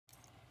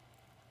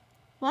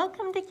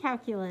Welcome to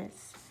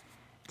Calculus.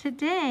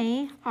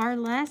 Today our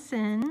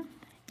lesson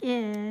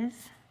is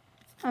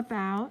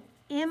about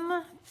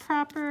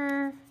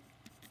improper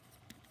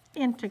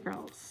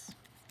integrals.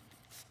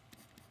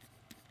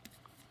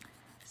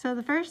 So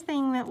the first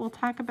thing that we'll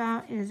talk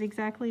about is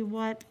exactly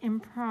what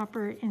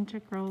improper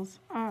integrals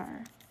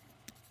are.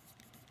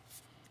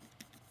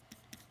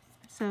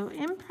 So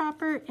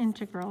improper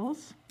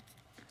integrals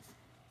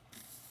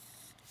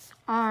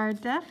are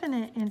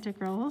definite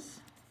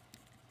integrals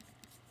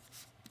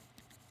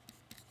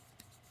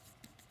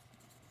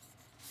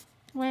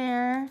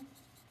where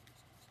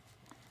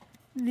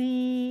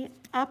the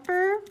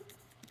upper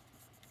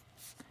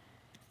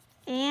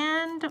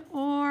and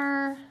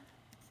or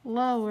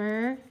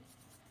lower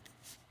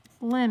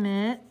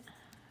limit,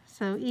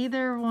 so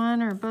either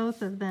one or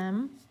both of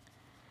them,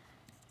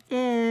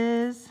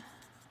 is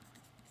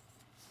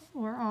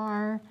or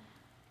are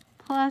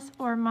plus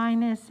or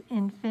minus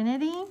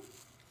infinity,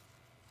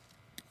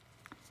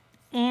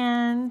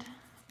 and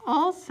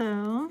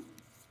also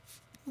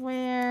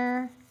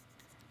where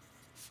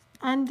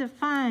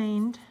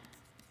undefined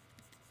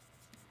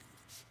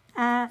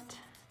at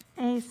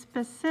a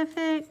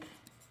specific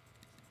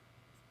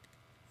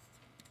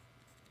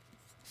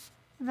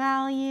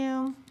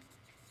value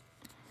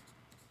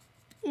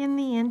in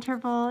the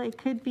interval. It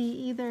could be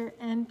either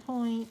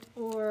endpoint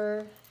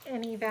or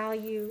any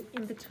value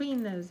in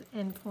between those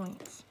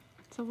endpoints.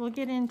 So we'll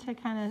get into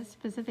kind of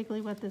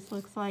specifically what this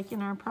looks like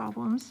in our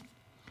problems.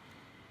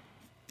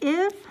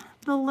 If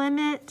the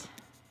limit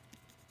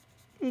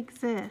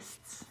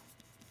exists,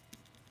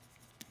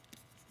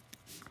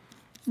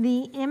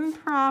 the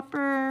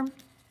improper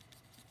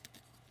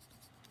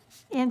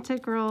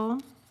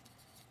integral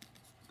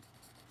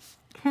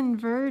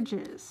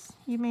converges.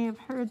 You may have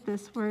heard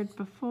this word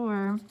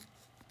before.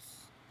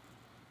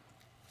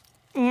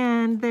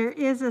 And there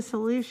is a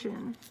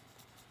solution.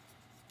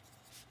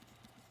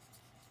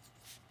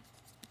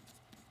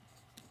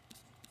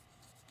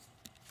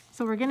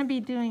 So we're going to be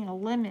doing a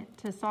limit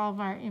to solve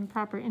our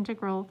improper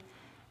integral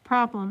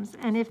problems.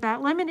 And if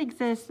that limit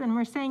exists, then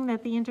we're saying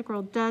that the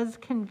integral does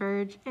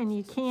converge and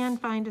you can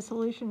find a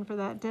solution for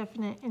that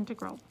definite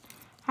integral.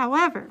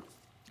 However,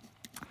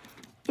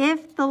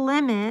 if the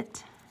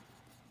limit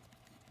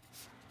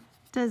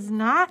does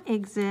not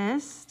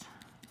exist,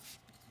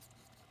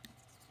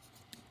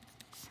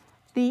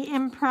 the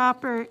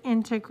improper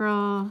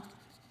integral,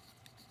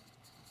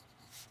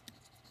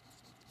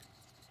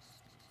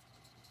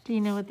 do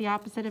you know what the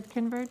opposite of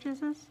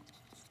converges is?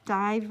 It's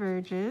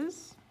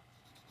diverges.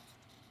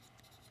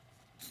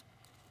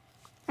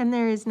 And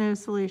there is no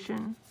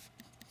solution.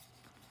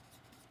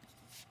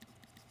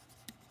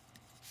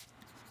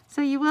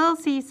 So you will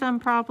see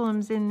some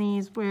problems in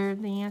these where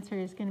the answer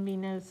is going to be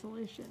no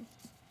solution.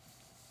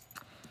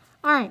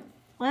 All right,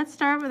 let's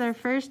start with our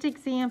first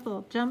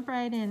example. Jump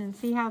right in and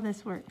see how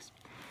this works.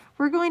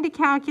 We're going to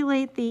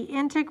calculate the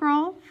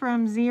integral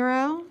from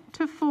 0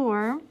 to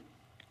 4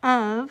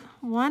 of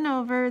 1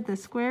 over the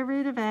square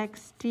root of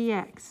x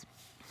dx.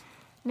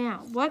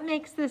 Now, what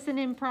makes this an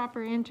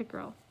improper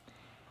integral?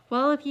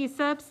 Well, if you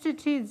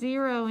substitute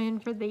 0 in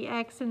for the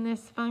x in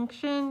this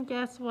function,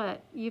 guess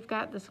what? You've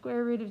got the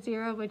square root of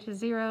 0, which is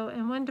 0,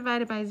 and 1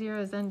 divided by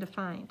 0 is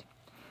undefined.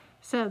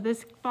 So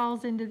this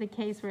falls into the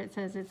case where it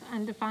says it's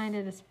undefined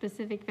at a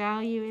specific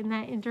value in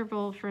that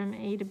interval from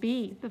a to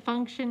b. The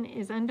function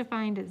is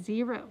undefined at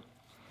 0.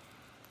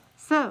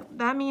 So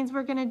that means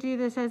we're going to do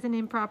this as an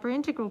improper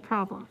integral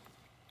problem.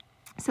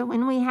 So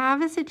when we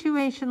have a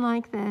situation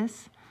like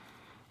this,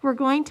 we're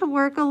going to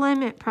work a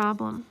limit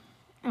problem.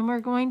 And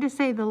we're going to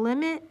say the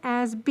limit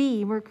as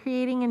b. We're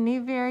creating a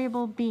new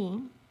variable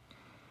b.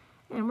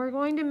 And we're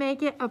going to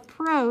make it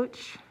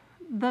approach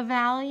the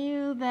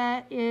value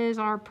that is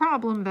our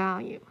problem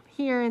value.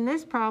 Here in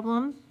this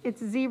problem,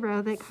 it's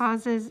 0 that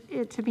causes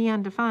it to be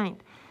undefined.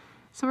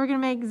 So we're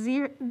going to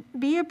make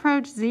b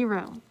approach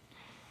 0.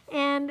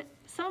 And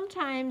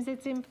sometimes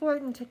it's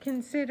important to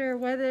consider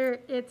whether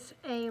it's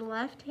a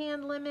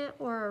left-hand limit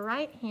or a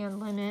right-hand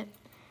limit.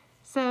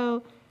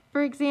 So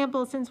for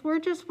example, since we're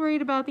just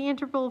worried about the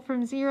interval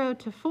from 0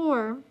 to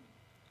 4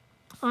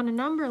 on a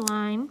number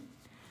line,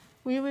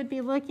 we would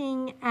be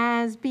looking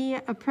as b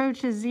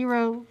approaches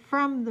 0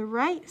 from the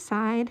right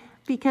side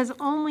because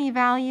only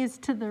values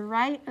to the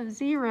right of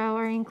 0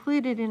 are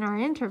included in our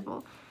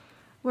interval.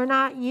 We're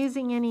not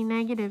using any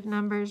negative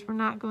numbers. We're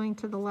not going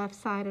to the left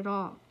side at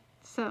all.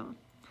 So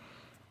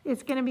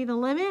it's going to be the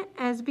limit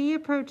as b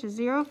approaches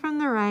 0 from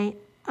the right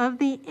of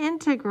the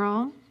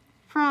integral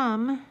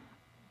from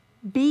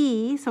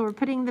b, so we're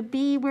putting the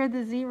b where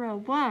the 0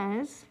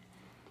 was,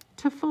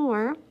 to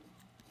 4.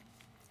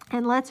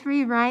 And let's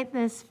rewrite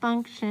this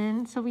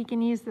function so we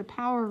can use the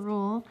power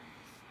rule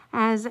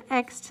as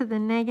x to the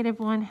negative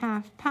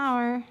 1/2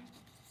 power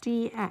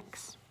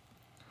dx.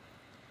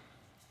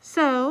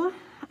 So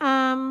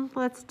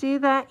let's do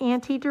that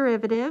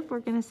antiderivative. We're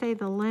going to say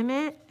the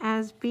limit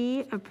as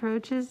b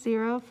approaches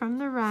 0 from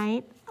the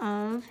right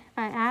of, if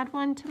I add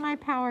 1 to my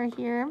power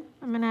here,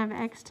 I'm going to have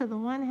x to the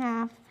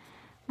 1/2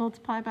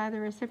 multiplied by the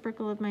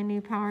reciprocal of my new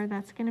power.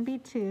 That's going to be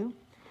 2.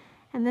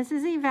 And this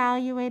is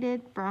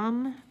evaluated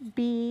from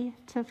b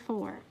to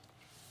 4.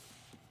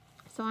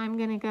 So I'm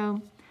going to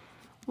go,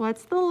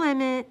 what's the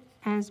limit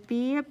as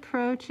b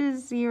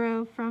approaches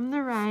 0 from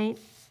the right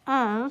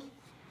of,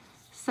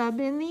 sub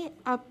in the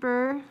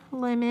upper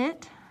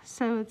limit,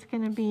 so it's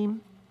going to be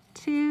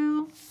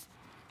 2,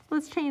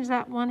 let's change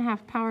that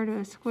 1/2 power to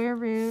a square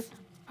root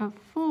of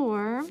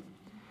 4,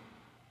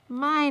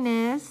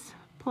 minus,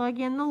 plug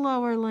in the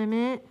lower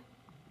limit,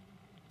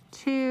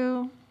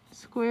 2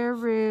 square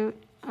root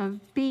of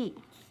b.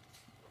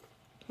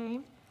 Okay,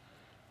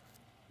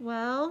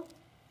 well,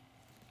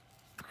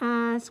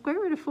 square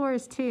root of 4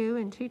 is 2,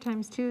 and 2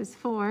 times 2 is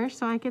 4,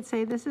 so I could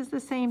say this is the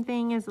same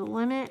thing as the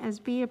limit as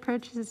b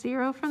approaches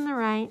 0 from the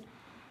right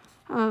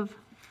of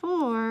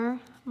 4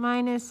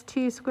 minus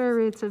 2 square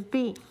roots of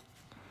b.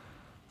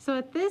 So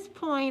at this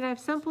point, I've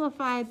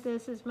simplified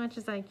this as much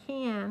as I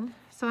can,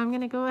 so I'm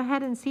going to go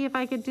ahead and see if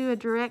I could do a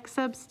direct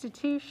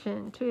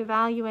substitution to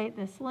evaluate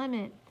this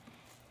limit.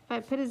 If I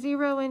put a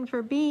 0 in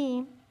for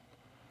b,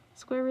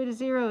 square root of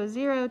 0 is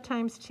 0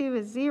 times 2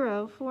 is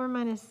 0. 4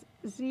 minus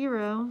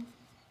 0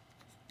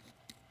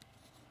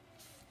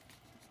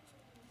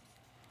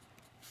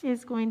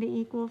 is going to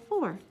equal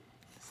 4.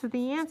 So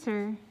the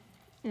answer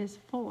is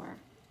 4.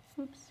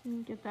 Oops, let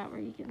me get that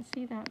where you can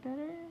see that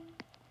better.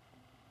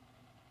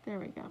 There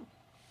we go.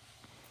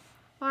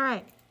 All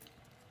right,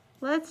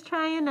 let's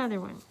try another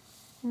one.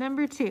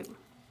 Number 2.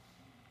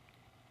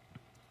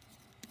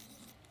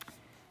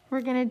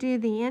 We're going to do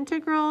the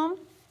integral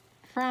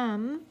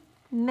from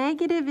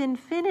negative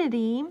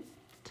infinity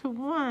to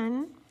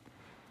 1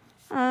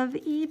 of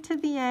e to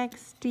the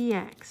x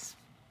dx.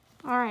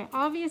 All right,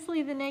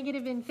 obviously the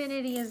negative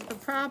infinity is the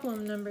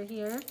problem number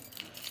here.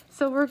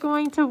 So we're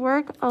going to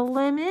work a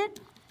limit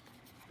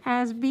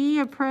as b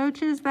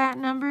approaches that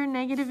number,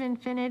 negative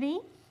infinity.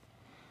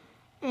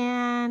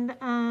 And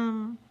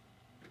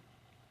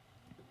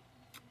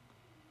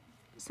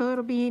so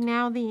it'll be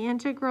now the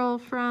integral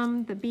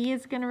from the b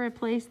is going to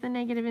replace the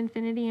negative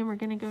infinity, and we're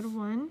going to go to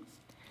 1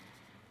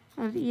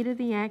 of e to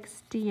the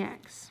x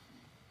dx.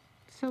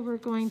 So we're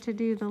going to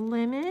do the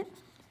limit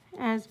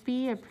as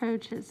b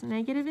approaches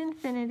negative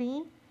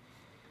infinity.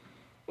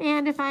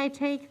 And if I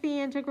take the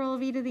integral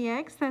of e to the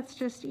x, that's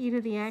just e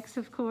to the x,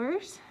 of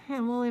course.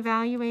 And we'll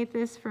evaluate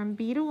this from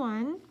b to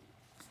 1.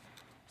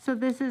 So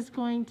this is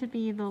going to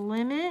be the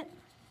limit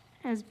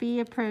as b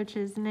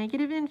approaches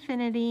negative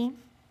infinity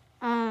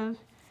of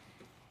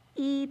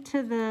e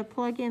to the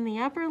plug in the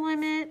upper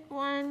limit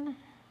 1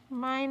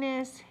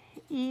 minus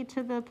e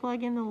to the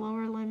plug in the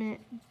lower limit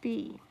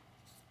b.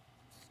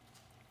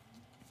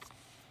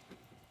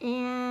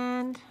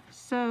 And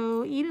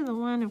so e to the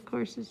 1, of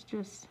course, is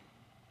just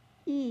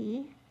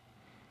e.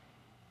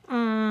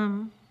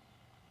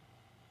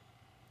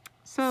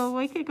 So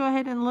we could go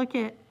ahead and look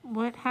at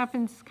what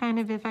happens kind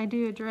of if I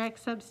do a direct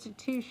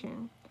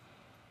substitution.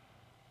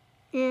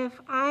 If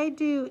I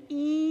do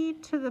e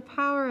to the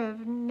power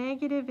of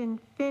negative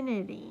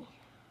infinity,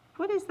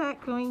 what is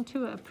that going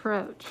to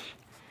approach?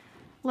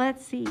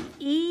 Let's see,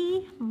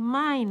 e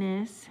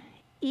minus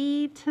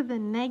e to the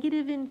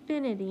negative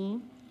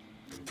infinity.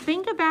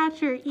 Think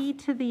about your e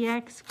to the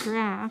x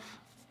graph.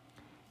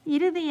 E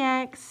to the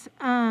x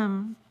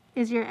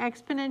is your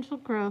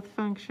exponential growth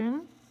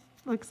function.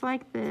 Looks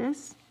like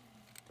this.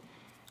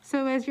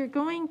 So as you're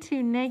going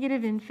to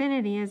negative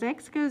infinity, as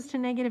x goes to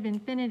negative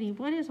infinity,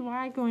 what is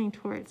y going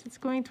towards? It's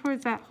going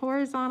towards that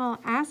horizontal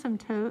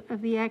asymptote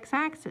of the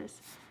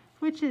x-axis,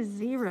 which is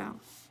 0.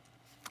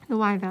 The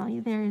y value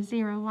there is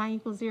 0. Y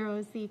equals 0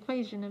 is the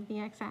equation of the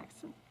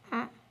x-axis.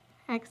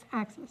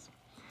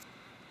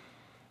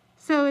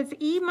 So it's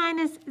e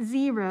minus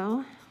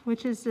 0,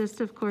 which is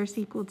just, of course,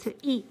 equal to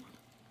e.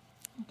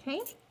 Okay?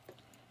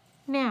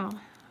 Now,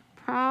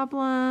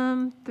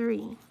 problem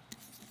 3.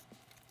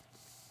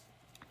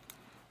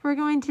 We're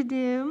going to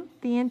do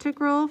the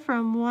integral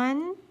from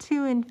 1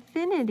 to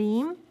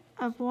infinity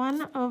of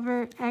 1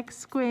 over x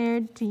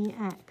squared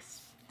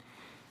dx.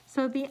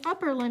 So the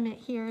upper limit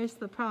here is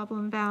the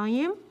problem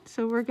value.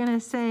 So we're going to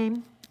say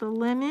the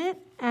limit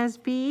as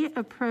b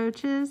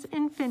approaches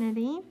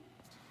infinity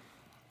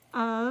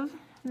of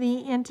the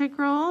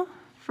integral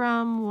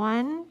from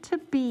 1 to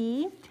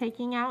b,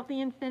 taking out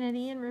the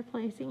infinity and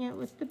replacing it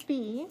with the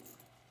b.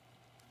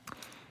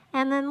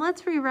 And then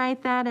let's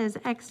rewrite that as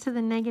x to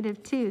the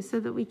negative 2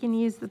 so that we can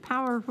use the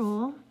power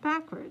rule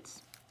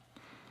backwards.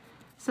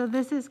 So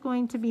this is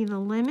going to be the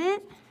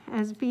limit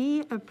as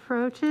b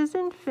approaches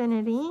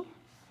infinity.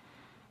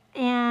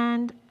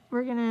 And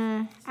we're going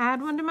to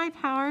add 1 to my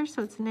power,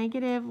 so it's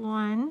negative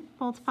 1,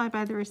 multiplied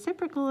by the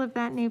reciprocal of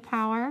that new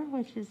power,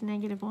 which is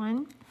negative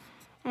 1,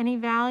 and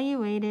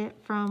evaluate it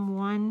from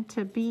 1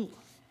 to b.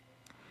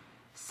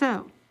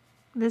 So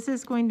this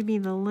is going to be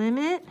the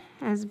limit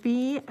as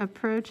b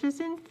approaches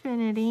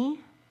infinity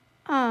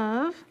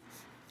of,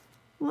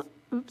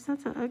 oops,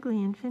 that's an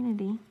ugly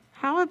infinity.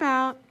 How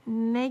about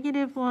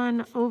negative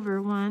 1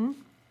 over 1?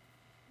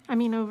 I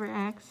mean over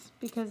x,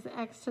 because the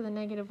x to the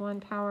negative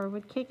 1 power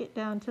would kick it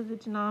down to the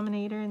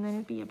denominator, and then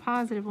it'd be a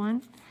positive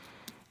 1.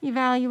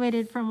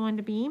 Evaluated from 1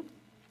 to b.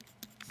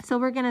 So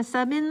we're going to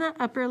sub in the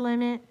upper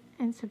limit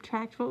and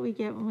subtract what we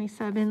get when we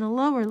sub in the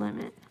lower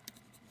limit.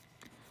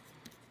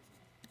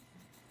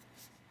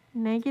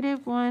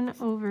 Negative 1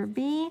 over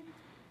b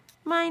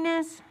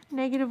minus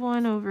negative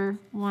 1 over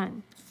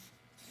 1.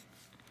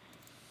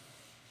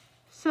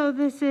 So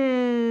this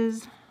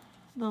is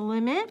the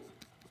limit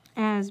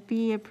as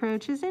b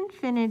approaches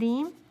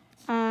infinity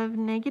of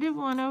negative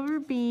 1 over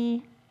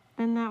b,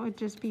 then that would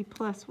just be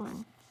plus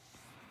 1.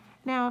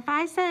 Now if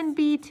I send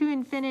b to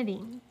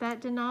infinity, that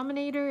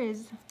denominator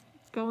is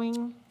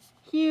going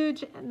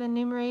huge, the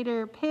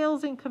numerator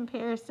pales in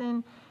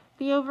comparison.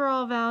 The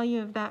overall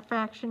value of that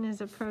fraction is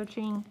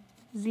approaching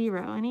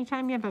 0.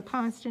 Anytime you have a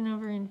constant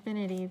over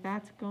infinity,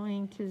 that's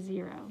going to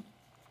 0.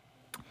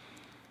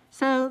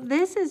 So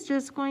this is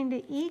just going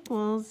to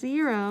equal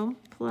 0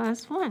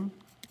 plus 1,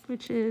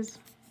 which is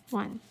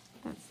 1.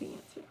 That's the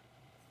answer.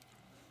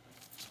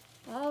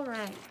 All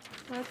right,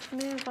 let's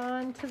move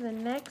on to the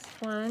next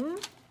one.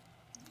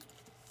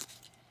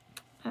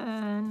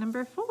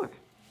 Number 4.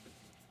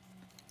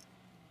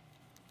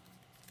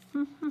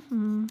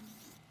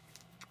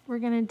 We're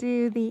going to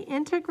do the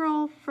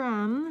integral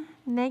from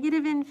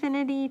negative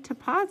infinity to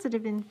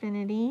positive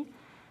infinity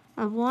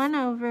of 1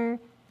 over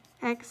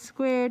x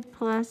squared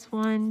plus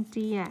 1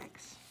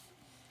 dx.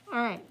 All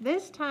right,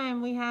 this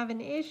time we have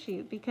an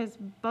issue because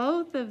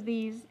both of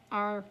these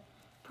are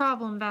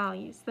problem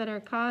values that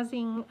are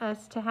causing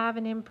us to have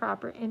an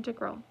improper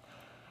integral.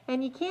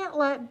 And you can't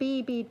let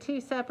b be two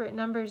separate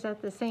numbers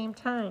at the same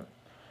time.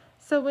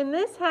 So when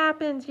this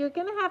happens, you're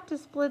going to have to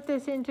split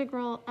this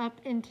integral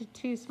up into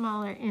two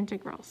smaller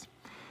integrals.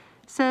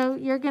 So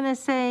you're going to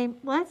say,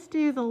 let's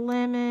do the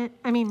limit.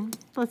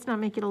 Let's not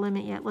make it a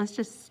limit yet. Let's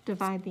just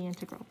divide the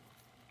integral.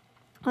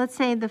 Let's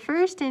say the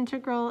first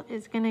integral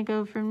is going to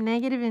go from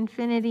negative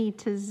infinity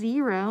to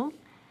 0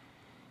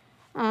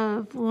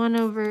 of 1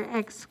 over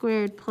x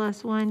squared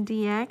plus 1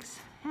 dx.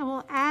 And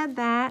we'll add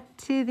that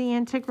to the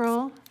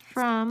integral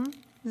from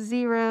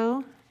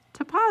 0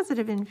 to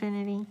positive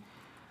infinity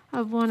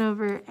of 1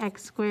 over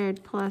x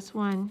squared plus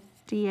 1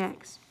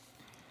 dx.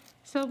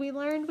 So we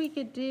learned we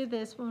could do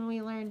this when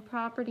we learned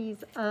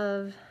properties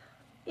of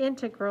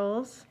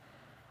integrals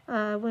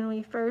when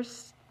we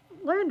first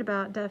learned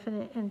about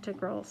definite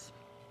integrals.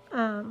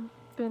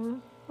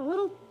 Been a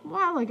little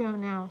while ago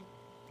now.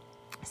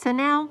 So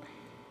now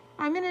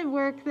I'm going to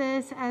work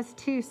this as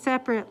two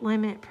separate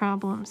limit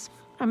problems.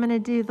 I'm going to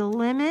do the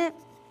limit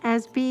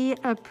as b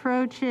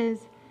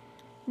approaches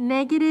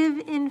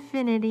negative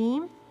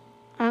infinity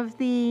of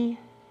the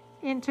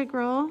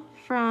integral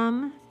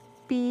from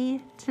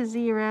b to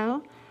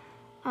 0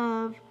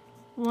 of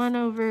 1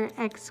 over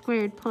x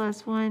squared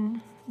plus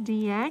 1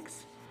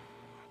 dx.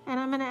 And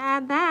I'm going to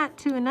add that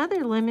to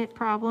another limit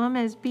problem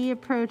as b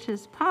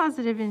approaches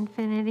positive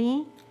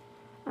infinity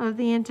of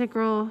the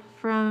integral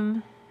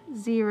from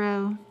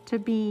 0 to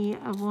b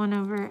of 1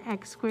 over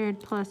x squared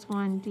plus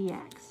 1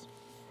 dx.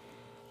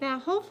 Now,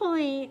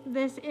 hopefully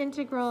this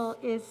integral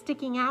is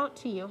sticking out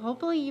to you.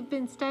 Hopefully you've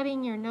been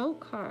studying your note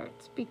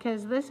cards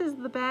because this is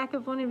the back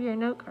of one of your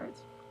note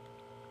cards.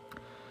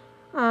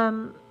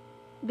 The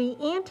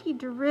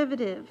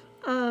antiderivative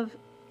of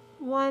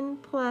 1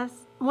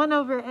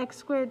 over x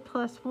squared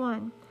plus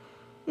 1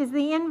 is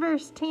the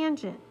inverse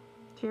tangent.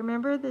 Do you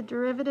remember the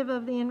derivative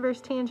of the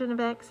inverse tangent of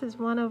x is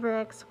 1 over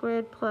x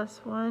squared plus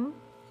 1?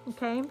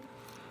 Okay,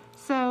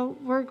 so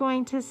we're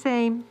going to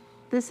say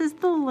this is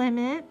the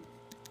limit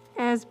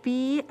as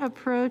b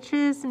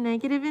approaches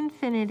negative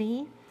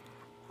infinity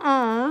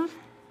of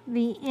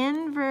the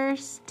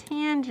inverse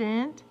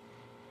tangent,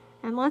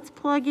 and let's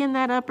plug in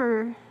that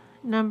upper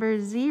number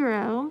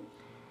 0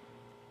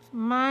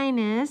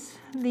 minus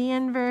the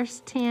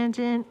inverse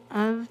tangent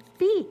of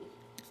b.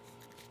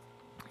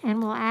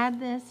 And we'll add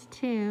this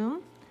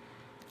to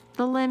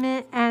the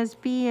limit as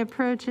b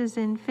approaches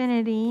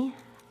infinity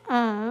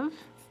of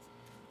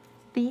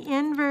the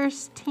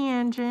inverse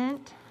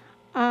tangent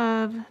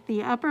of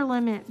the upper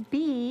limit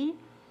b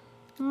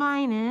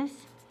minus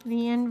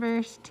the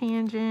inverse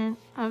tangent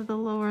of the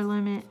lower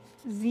limit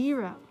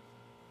 0.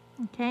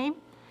 Okay?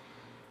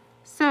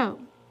 So,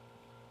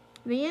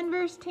 the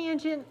inverse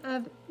tangent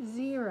of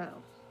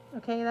 0,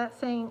 okay, that's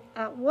saying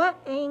at what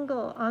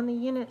angle on the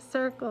unit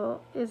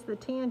circle is the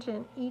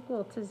tangent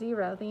equal to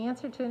 0? The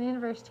answer to an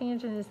inverse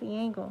tangent is the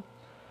angle.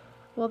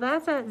 Well,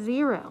 that's at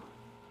 0.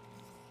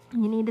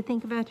 You need to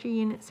think about your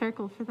unit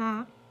circle for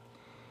that.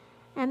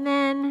 And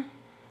then,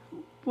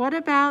 what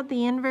about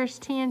the inverse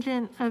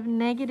tangent of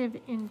negative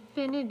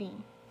infinity,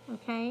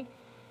 okay?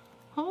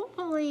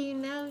 Hopefully you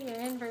know your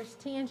inverse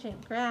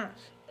tangent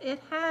graph.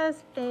 It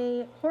has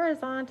a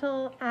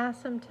horizontal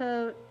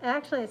asymptote.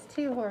 Actually, it's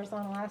two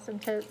horizontal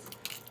asymptotes.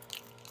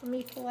 Let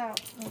me pull out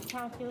my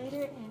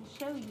calculator and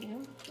show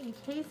you in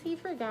case you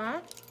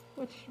forgot,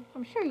 which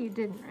I'm sure you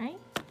didn't, right?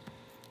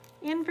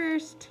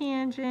 Inverse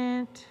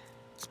tangent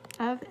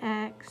of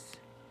x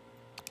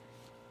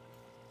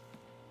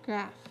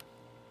graph.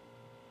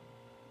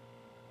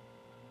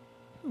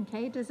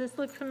 Okay, does this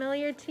look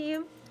familiar to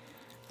you?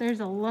 there's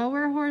a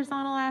lower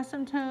horizontal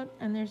asymptote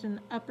and there's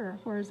an upper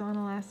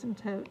horizontal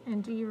asymptote.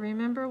 And do you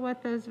remember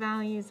what those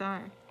values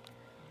are?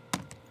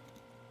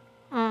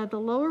 The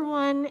lower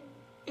one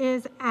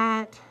is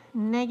at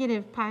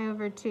negative pi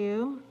over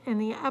 2, and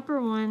the upper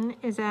one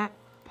is at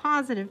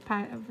positive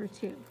pi over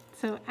 2.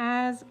 So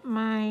as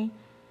my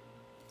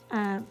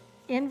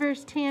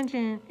inverse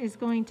tangent is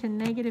going to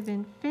negative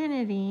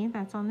infinity,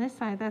 that's on this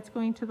side, that's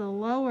going to the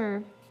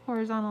lower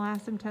horizontal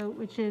asymptote,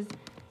 which is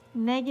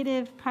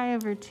negative pi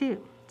over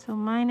 2. So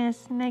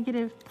minus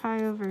negative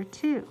pi over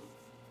 2.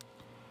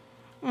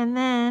 And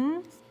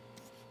then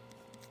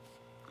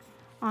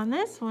on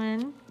this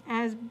one,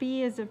 as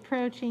b is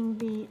approaching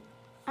the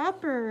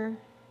upper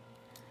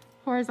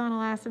horizontal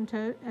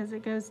asymptote as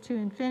it goes to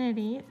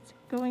infinity, it's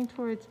going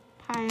towards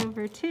pi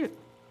over 2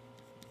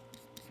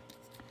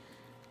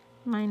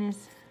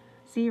 minus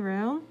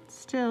 0.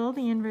 Still,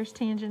 the inverse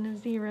tangent of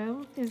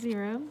 0 is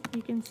 0.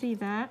 You can see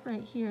that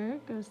right here.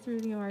 It goes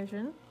through the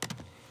origin.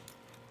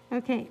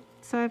 Okay,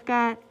 so I've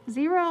got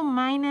 0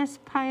 minus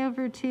pi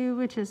over 2,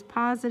 which is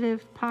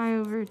positive pi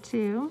over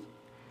 2,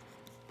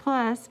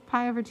 plus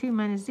pi over 2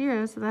 minus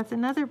 0, so that's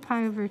another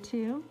pi over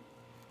 2.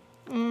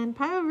 And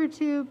pi over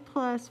 2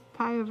 plus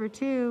pi over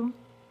 2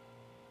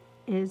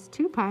 is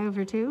 2 pi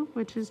over 2,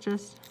 which is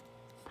just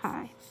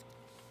pi.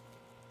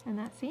 And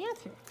that's the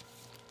answer.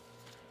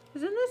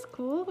 Isn't this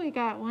cool? We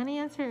got one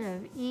answer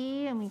of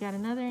E, and we got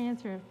another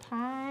answer of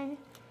pi.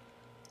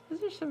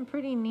 Those are some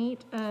pretty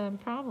neat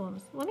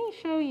problems. Let me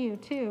show you,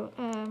 too,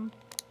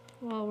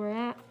 while we're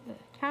at the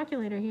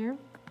calculator here.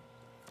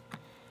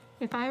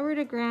 If I were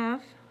to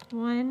graph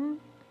 1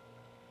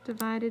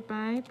 divided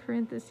by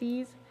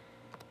parentheses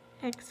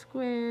x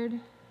squared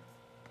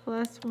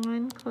plus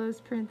 1 close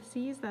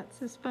parentheses, that's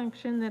this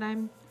function that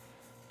I'm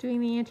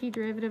doing the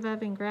antiderivative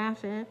of and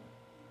graph it.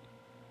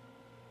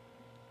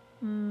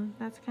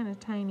 That's kind of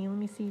tiny. Let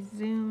me see,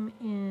 zoom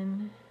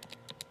in.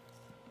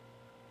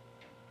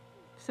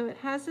 So it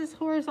has this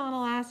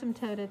horizontal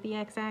asymptote at the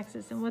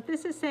x-axis, and what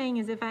this is saying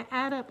is if I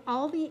add up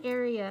all the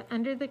area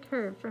under the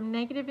curve from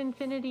negative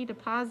infinity to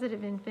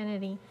positive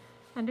infinity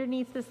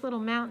underneath this little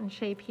mountain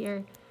shape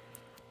here,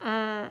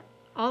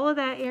 all of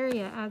that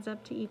area adds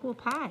up to equal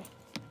pi.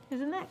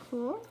 Isn't that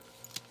cool?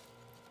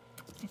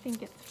 I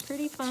think it's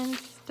pretty fun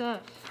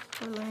stuff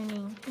for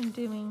learning and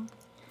doing.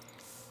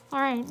 All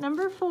right,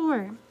 number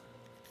 4.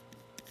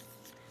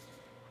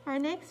 Our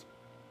next,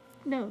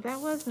 no, that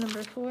was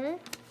number 4.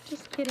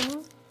 Just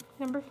kidding.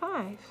 Number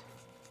 5.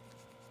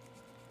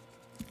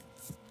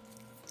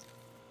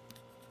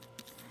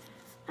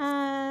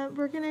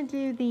 We're going to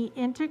do the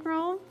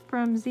integral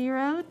from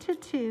 0 to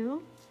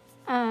 2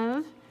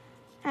 of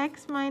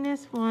x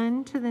minus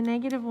 1 to the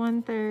negative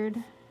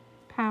 1/3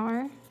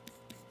 power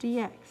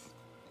dx.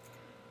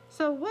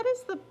 So what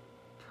is the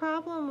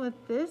problem with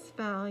this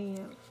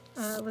value,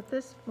 with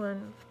this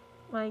one?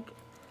 Like,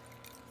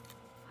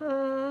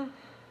 if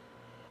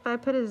I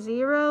put a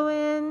 0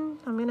 in,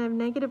 I'm going to have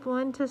negative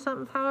 1 to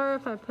something power.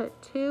 If I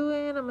put 2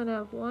 in, I'm going to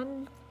have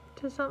 1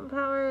 to something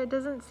power. It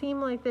doesn't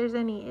seem like there's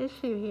any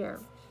issue here.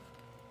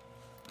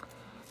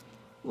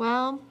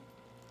 Well,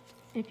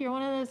 if you're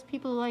one of those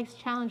people who likes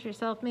to challenge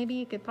yourself, maybe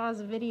you could pause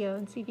the video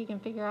and see if you can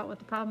figure out what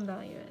the problem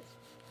value is.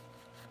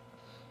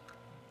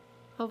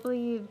 Hopefully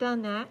you've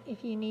done that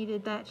if you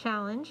needed that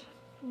challenge.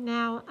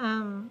 Now,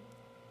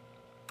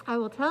 I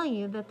will tell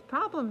you that the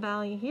problem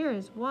value here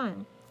is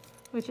 1,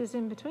 which is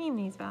in between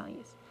these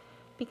values,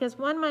 because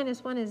 1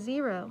 minus 1 is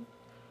 0,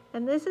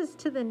 and this is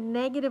to the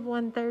negative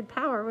 1/3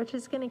 power, which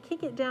is going to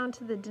kick it down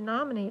to the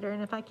denominator.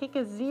 And if I kick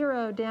a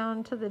 0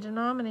 down to the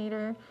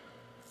denominator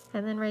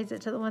and then raise it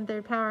to the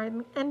 1/3 power,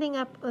 I'm ending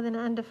up with an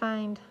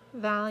undefined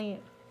value.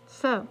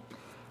 So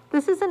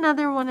this is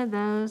another one of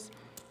those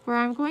where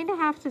I'm going to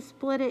have to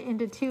split it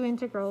into 2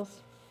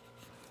 integrals.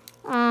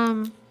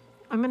 I'm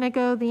going to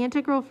go the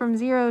integral from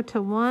 0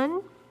 to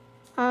 1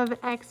 of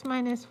x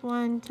minus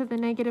 1 to the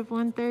negative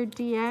 1/3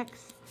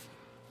 dx,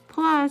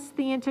 plus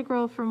the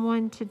integral from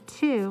 1 to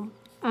 2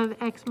 of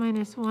x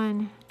minus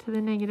 1 to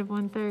the negative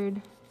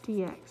 1/3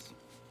 dx.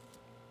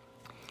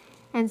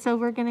 And so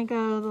we're going to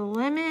go the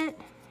limit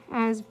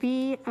as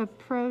b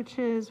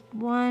approaches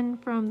 1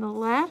 from the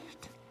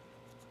left,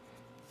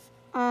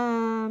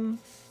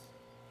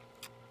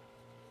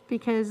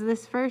 because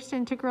this first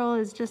integral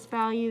is just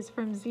values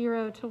from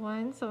 0 to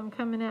 1, so I'm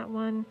coming at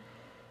 1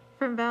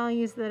 from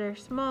values that are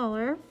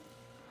smaller,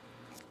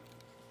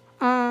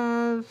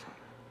 of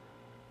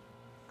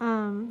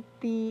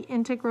the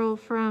integral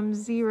from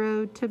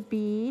 0 to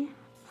b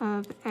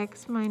of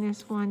x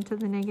minus 1 to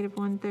the negative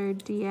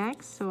 1/3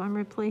 dx. So I'm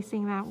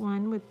replacing that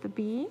 1 with the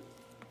b.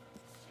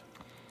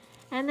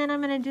 And then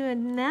I'm going to do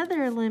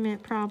another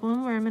limit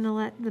problem where I'm going to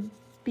let the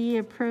b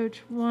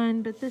approach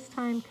 1, but this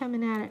time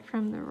coming at it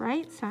from the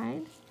right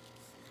side.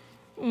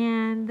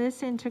 And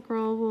this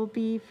integral will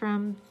be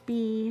from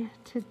b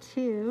to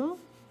 2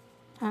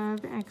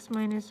 of x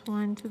minus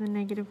 1 to the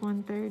negative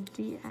 1/3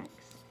 dx.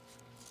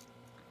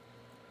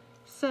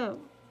 So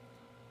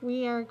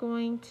we are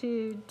going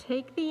to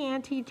take the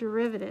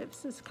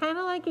antiderivatives. It's kind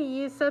of like a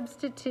u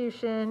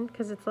substitution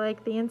because it's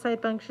like the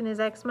inside function is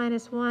x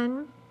minus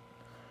 1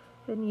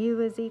 and u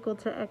is equal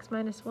to x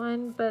minus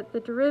 1, but the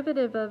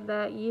derivative of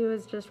that u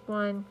is just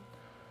 1.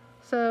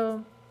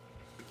 So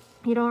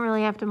you don't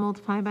really have to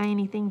multiply by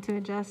anything to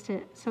adjust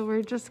it. So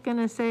we're just going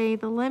to say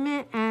the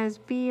limit as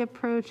b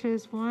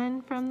approaches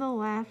 1 from the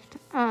left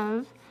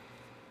of,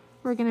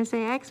 we're going to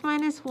say x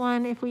minus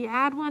 1. If we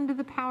add 1 to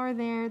the power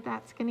there,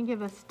 that's going to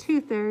give us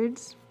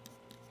 2/3.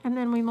 And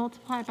then we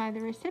multiply by the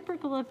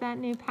reciprocal of that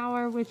new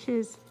power, which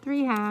is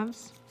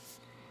 3/2.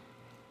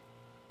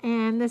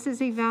 And this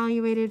is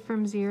evaluated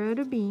from 0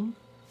 to b.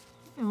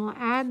 And we'll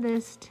add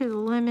this to the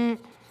limit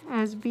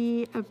as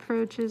b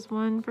approaches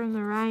 1 from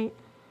the right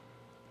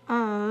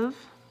of,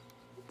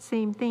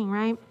 same thing,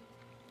 right?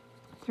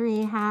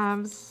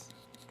 3/2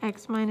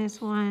 x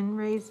minus 1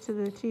 raised to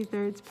the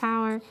 2/3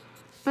 power,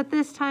 but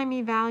this time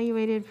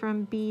evaluated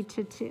from b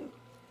to 2.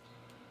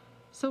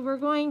 So we're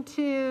going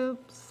to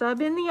sub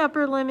in the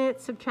upper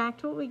limit,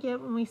 subtract what we get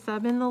when we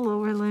sub in the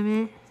lower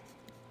limit.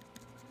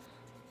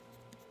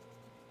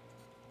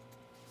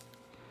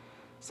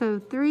 So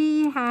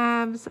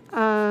 3/2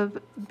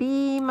 of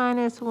b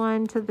minus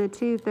 1 to the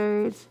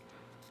 2/3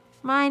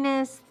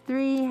 minus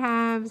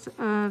 3/2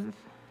 of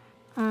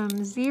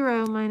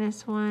 0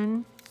 minus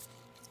 1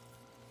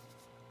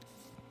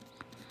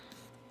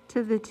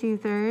 to the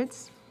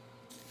 2/3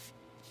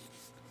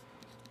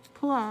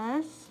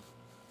 plus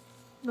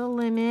the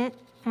limit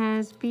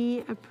as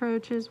b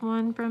approaches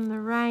 1 from the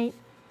right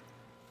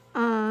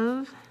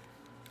of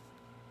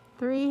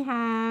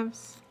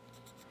 3/2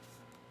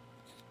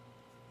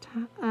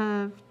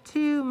 of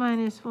 2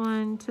 minus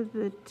 1 to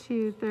the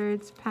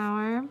 2/3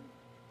 power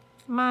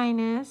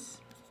minus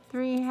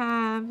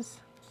 3/2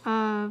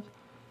 of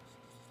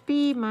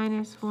b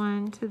minus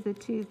 1 to the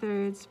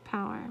 2/3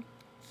 power.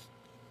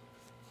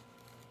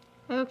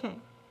 Okay.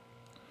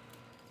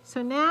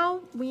 So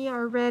now we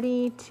are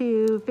ready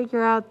to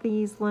figure out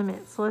these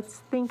limits.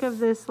 Let's think of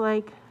this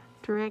like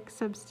direct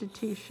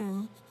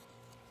substitution.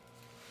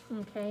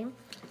 Okay.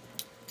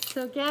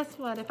 So guess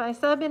what? If I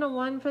sub in a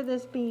 1 for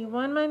this b,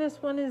 1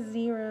 minus 1 is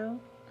 0.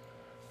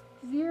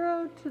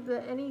 0 to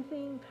the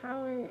anything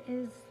power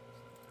is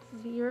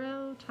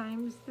 0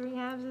 times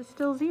 3/2 is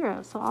still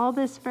 0. So all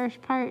this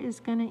first part is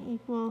going to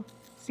equal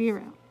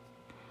 0.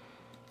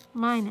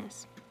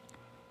 Minus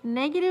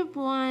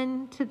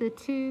 -1 to the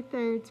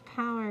 2/3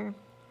 power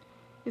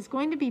is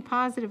going to be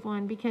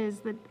 +1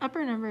 because the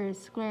upper number is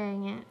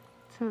squaring it.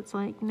 So it's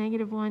like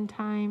 -1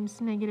 times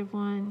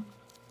 -1,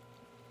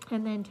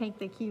 and then take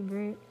the cube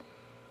root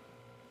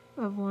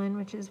of 1,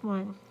 which is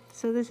 1.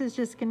 So this is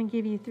just going to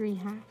give you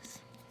 3/2.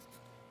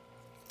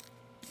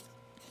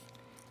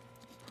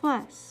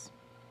 Plus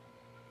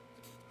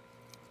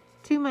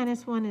 2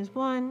 minus 1 is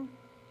 1.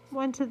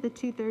 1 to the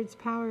 2/3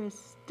 power is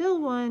still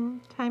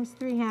 1 times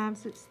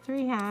 3/2, it's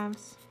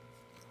 3/2.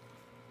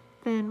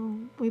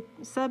 Then we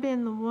sub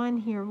in the 1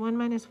 here. 1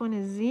 minus 1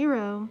 is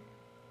 0.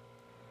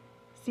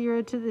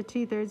 0 to the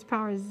 2/3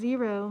 power is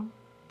 0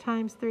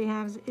 times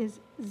 3/2 is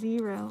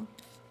 0.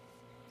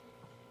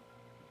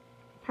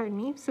 Pardon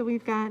me. So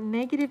we've got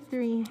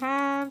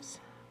 -3/2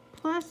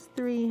 plus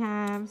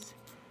 3/2,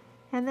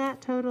 and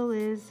that total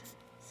is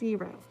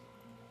 0.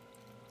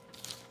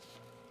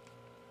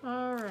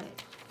 All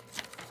right.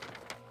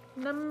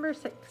 Number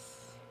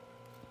 6.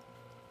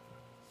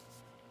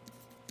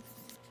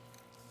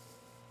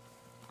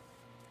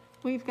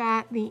 We've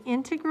got the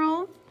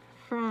integral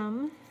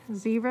from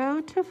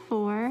 0 to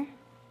 4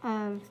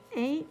 of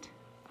 8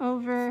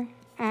 over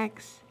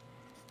x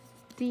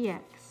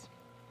dx.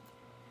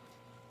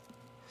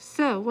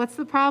 So what's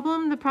the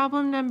problem? The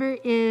problem number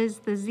is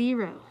the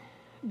 0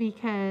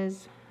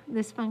 because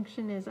this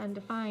function is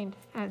undefined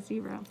at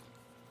 0.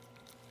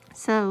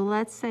 So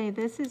let's say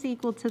this is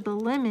equal to the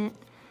limit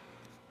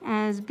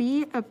as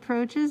b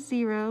approaches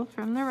 0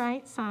 from the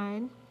right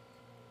side.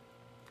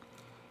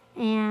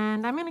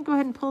 And I'm going to go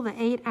ahead and pull the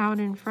 8 out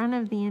in front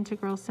of the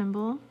integral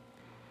symbol.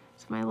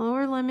 So my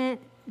lower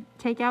limit,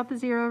 take out the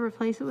 0,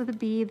 replace it with a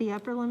b. The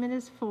upper limit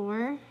is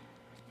 4.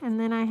 And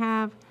then I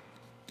have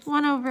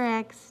 1 over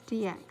x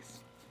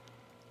dx.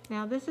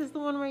 Now this is the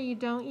one where you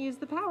don't use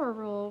the power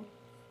rule.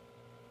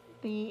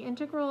 The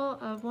integral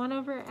of 1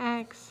 over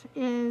x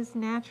is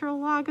natural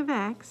log of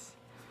x.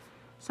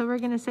 So we're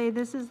going to say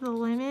this is the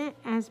limit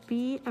as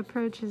b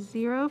approaches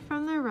 0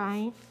 from the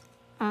right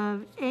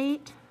of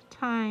 8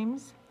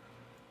 times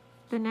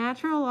the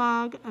natural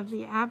log of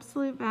the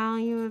absolute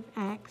value of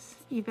x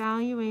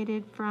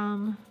evaluated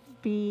from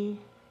b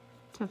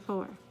to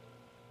 4.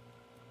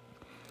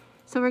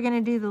 So we're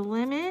going to do the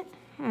limit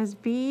as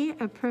b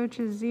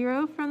approaches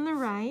 0 from the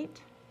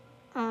right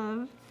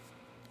of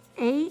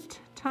 8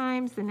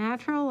 times the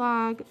natural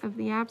log of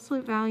the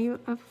absolute value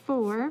of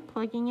 4,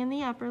 plugging in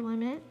the upper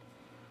limit,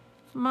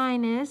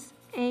 minus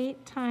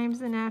 8 times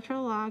the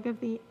natural log of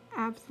the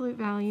absolute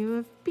value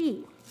of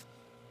b.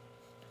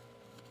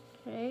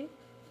 Okay,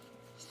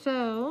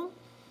 so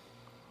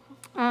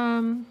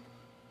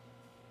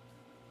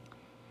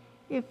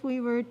if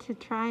we were to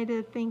try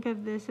to think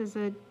of this as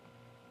a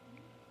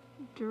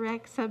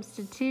direct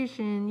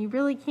substitution, you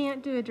really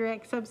can't do a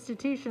direct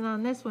substitution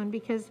on this one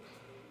because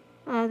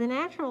the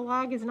natural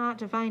log is not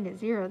defined at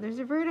 0. There's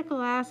a vertical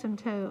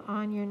asymptote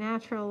on your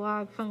natural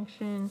log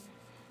function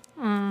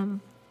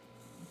when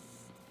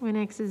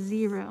x is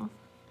 0.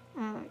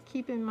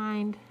 Keep in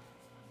mind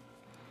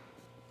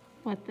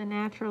what the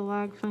natural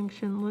log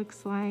function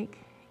looks like.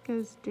 It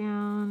goes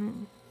down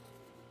and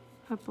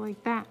up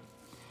like that.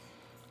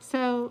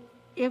 So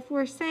if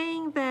we're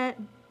saying that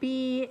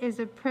b is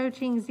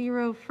approaching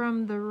 0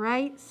 from the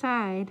right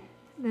side,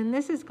 then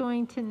this is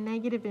going to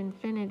negative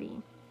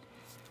infinity.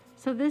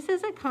 So this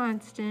is a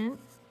constant.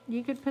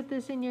 You could put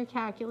this in your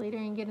calculator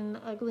and get an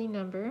ugly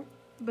number.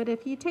 But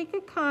if you take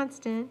a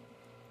constant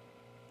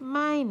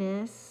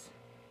minus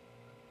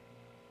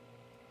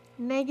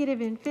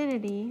negative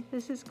infinity,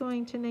 this is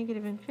going to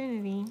negative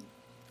infinity.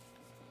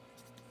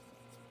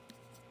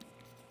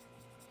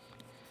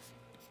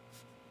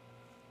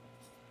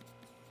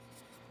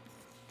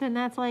 Then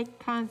that's like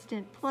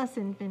constant plus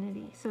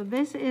infinity. So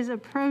this is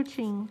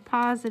approaching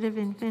positive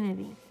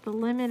infinity. The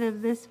limit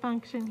of this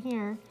function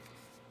here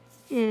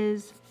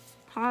is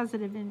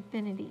positive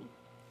infinity.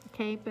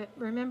 Okay, but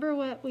remember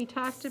what we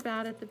talked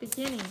about at the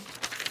beginning.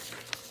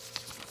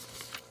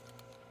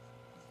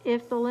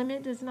 If the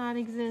limit does not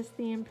exist,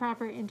 the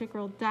improper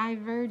integral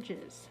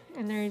diverges,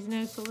 and there is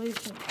no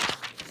solution.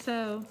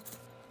 So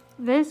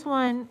this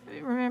one,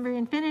 remember,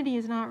 infinity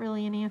is not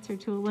really an answer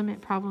to a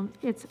limit problem.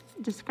 It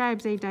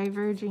describes a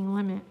diverging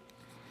limit.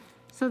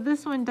 So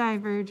this one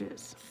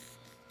diverges.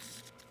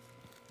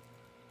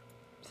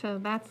 So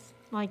that's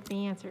like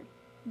the answer.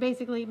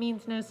 Basically, it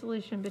means no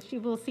solution, but you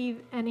will see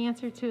an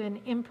answer to an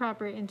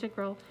improper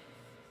integral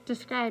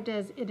described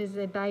as it is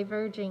a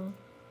diverging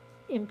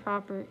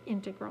improper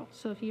integral.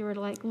 So if you were to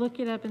like look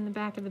it up in the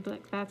back of the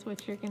book, that's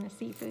what you're going to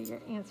see for your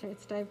answer.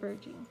 It's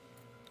diverging.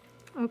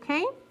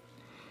 Okay?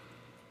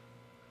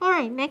 All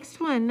right, next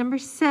one, number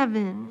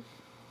 7.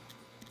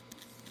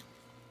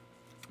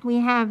 We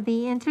have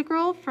the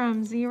integral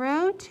from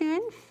 0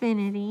 to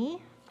infinity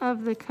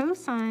of the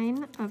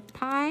cosine of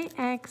pi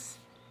x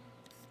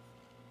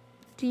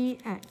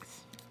dx.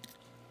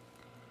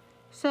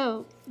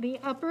 So the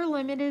upper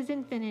limit is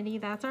infinity.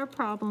 That's our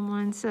problem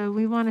one. So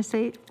we want to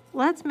say,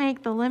 let's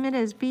make the limit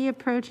as b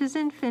approaches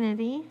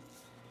infinity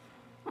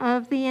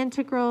of the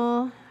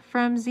integral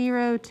from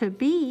 0 to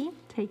b,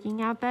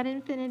 taking out that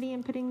infinity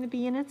and putting the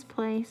b in its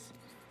place,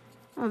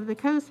 of the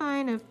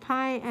cosine of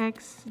pi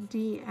x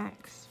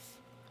dx.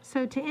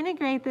 So to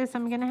integrate this,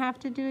 I'm going to have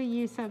to do a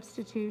u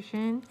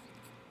substitution.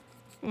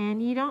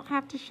 And you don't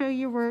have to show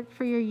your work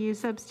for your u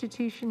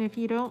substitution if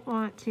you don't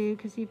want to,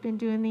 because you've been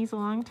doing these a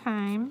long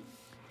time.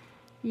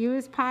 U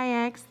is pi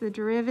x. The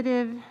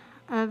derivative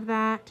of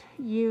that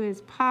u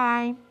is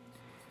pi.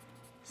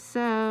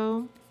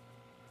 So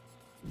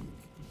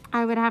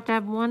I would have to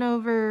have 1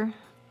 over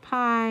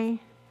pi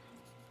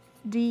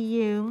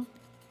du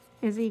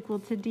is equal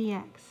to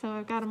dx. So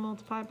I've got to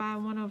multiply by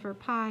 1 over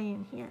pi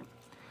in here.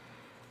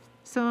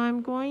 So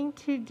I'm going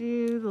to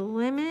do the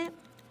limit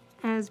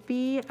as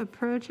b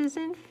approaches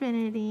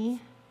infinity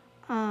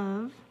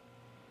of,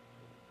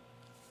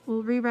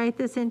 we'll rewrite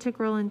this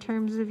integral in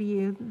terms of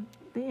u,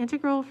 the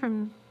integral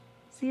from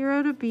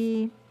 0 to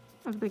b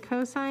of the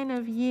cosine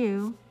of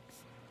u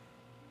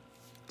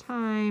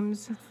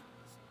times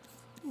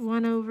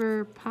 1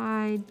 over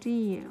pi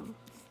du.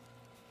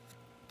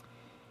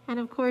 And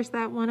of course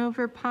that 1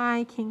 over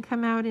pi can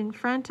come out in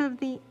front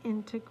of the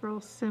integral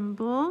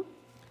symbol.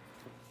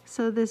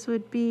 So this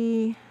would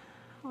be,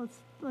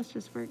 let's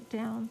just work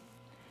down.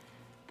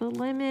 The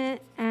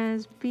limit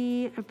as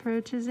b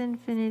approaches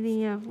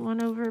infinity of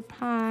 1 over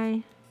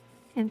pi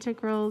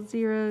integral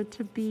 0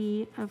 to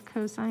b of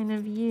cosine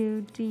of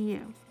u du.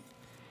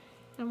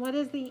 And what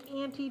is the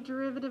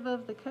antiderivative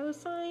of the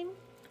cosine?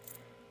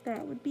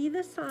 That would be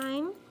the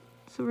sine.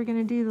 So we're going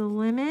to do the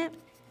limit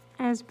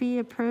as b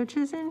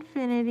approaches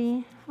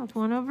infinity of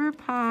 1 over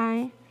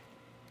pi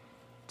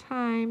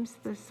times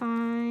the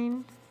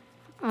sine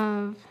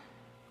of,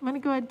 I'm going to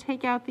go ahead and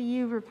take out the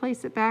u,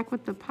 replace it back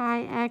with the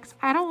pi x.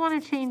 I don't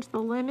want to change the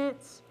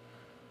limits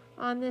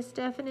on this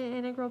definite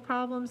integral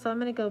problem, so I'm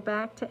going to go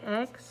back to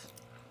x.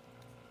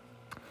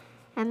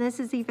 And this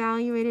is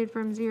evaluated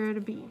from 0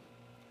 to b.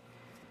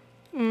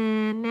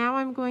 And now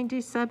I'm going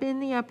to sub in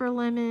the upper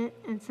limit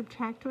and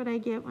subtract what I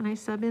get when I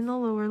sub in the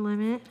lower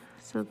limit.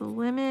 So the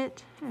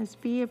limit as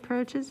b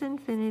approaches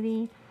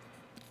infinity,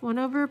 1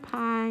 over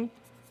pi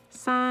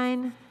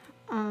sine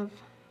of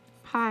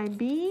pi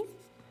b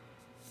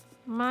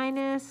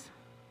minus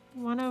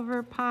 1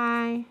 over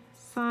pi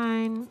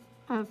sine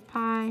of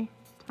pi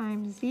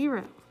times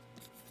 0.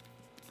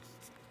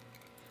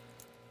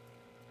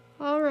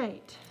 All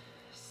right,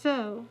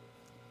 so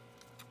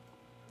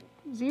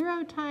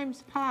 0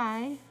 times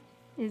pi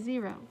is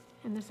 0,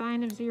 and the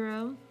sine of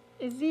 0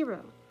 is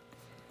 0.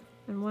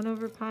 And 1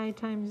 over pi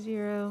times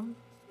 0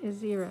 is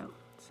 0.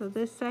 So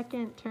this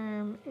second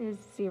term is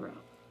 0.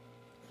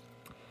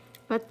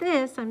 But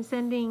this, I'm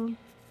sending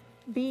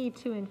b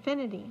to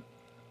infinity.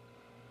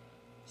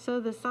 So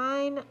the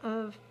sign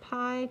of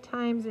pi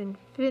times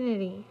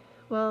infinity.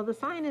 Well, the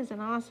sign is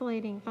an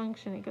oscillating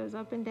function. It goes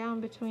up and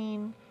down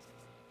between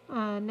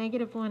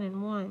 -1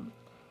 and 1.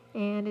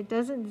 And it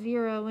doesn't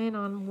zero in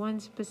on one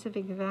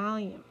specific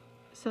value.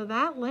 So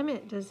that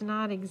limit does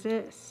not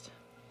exist.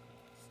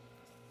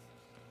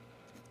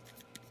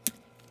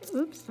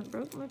 Oops, I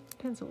broke my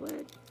pencil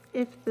lid.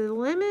 If the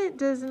limit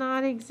does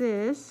not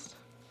exist,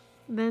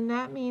 then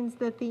that means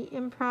that the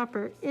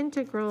improper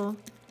integral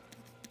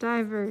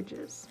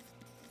diverges.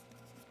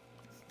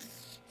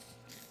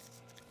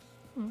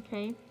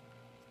 Okay,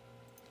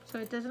 so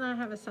it does not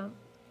have a sum.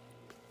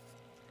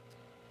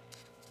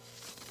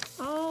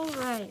 All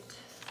right,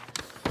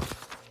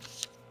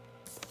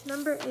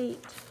 number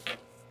 8.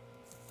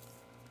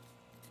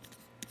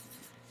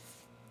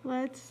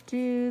 Let's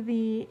do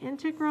the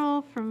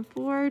integral from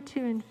 4 to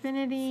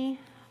infinity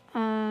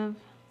of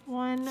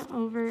 1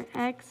 over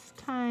x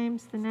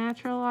times the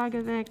natural log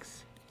of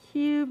x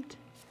cubed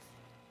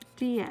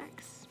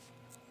dx.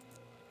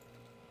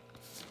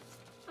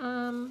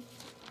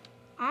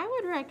 I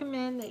would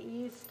recommend that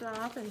you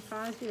stop and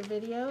pause your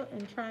video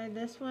and try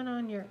this one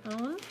on your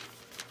own,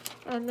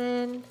 and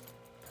then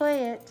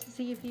play it to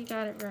see if you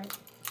got it right.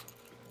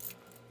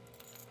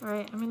 All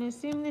right, I'm going to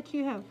assume that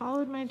you have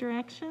followed my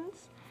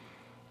directions,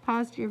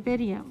 paused your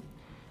video,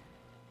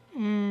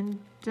 and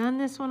done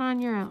this one on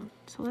your own.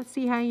 So let's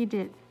see how you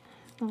did.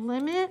 The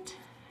limit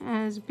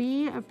as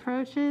b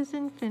approaches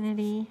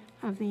infinity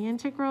of the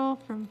integral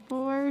from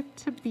 4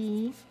 to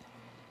b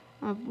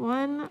of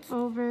 1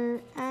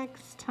 over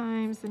x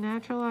times the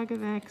natural log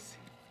of x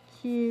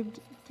cubed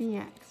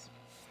dx.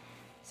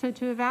 So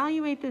to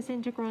evaluate this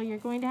integral, you're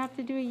going to have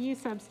to do a u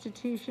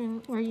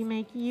substitution where you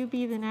make u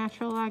be the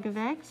natural log of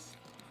x.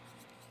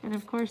 And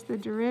of course, the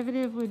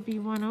derivative would be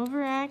 1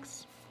 over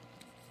x.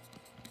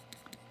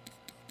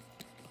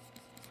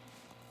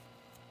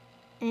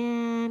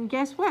 And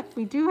guess what?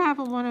 We do have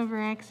a 1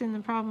 over x in the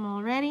problem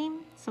already.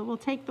 So we'll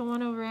take the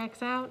 1 over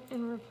x out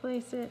and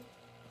replace it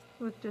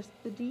with just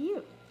the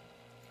du.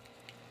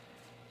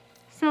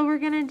 So we're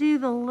going to do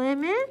the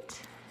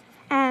limit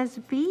as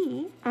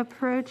b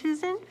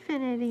approaches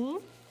infinity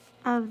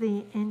of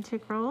the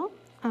integral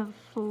of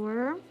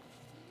 4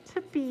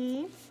 to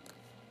b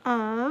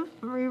of,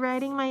 I'm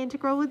rewriting my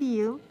integral with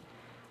u,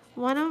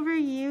 1 over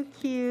u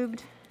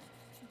cubed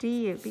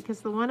du, because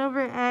the 1 over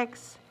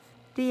x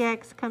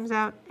dx comes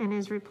out and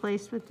is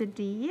replaced with the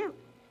du.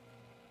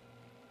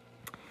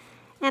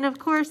 And of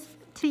course,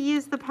 to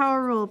use the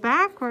power rule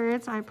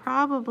backwards, I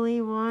probably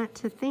want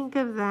to think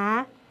of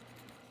that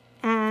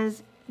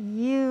as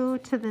u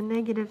to the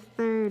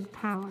 -3rd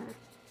power.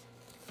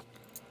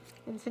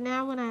 And so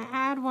now when I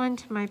add 1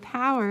 to my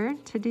power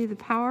to do the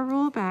power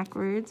rule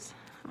backwards,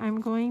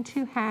 I'm going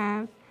to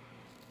have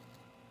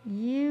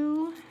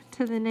u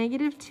to the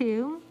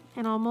 -2,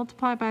 and I'll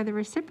multiply by the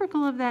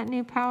reciprocal of that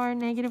new power,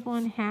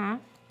 -1/2,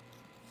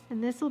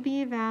 and this will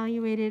be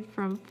evaluated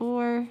from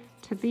 4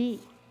 to b.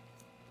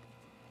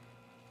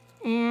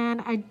 And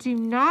I do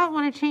not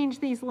want to change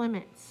these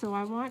limits, so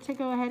I want to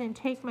go ahead and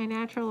take my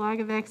natural log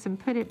of x and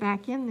put it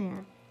back in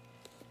there.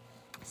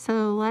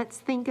 So let's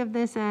think of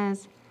this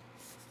as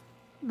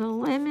the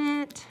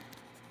limit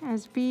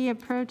as b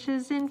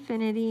approaches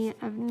infinity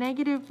of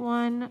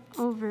 -1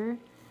 over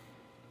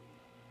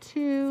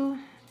 2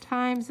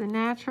 times the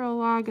natural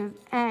log of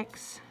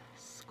x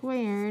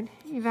squared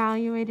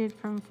evaluated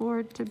from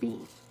 4 to b.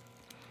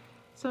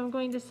 So I'm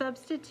going to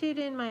substitute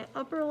in my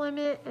upper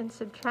limit and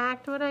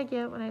subtract what I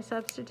get when I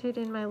substitute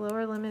in my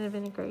lower limit of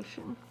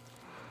integration.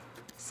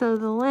 So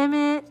the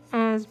limit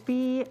as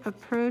b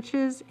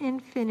approaches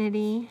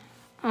infinity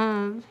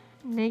of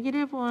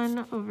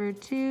 -1 over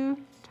 2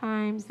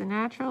 times the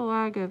natural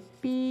log of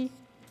b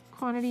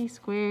quantity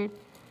squared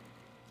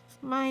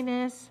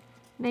minus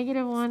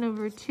 -1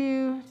 over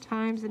 2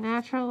 times the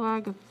natural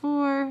log of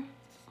 4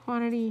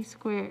 quantity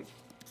squared.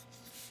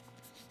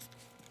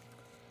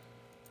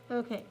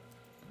 Okay,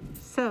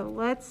 so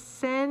let's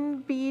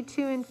send b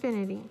to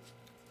infinity.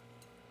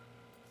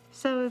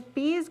 So if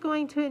b is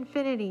going to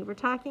infinity, we're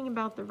talking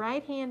about the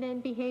right-hand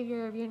end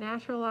behavior of your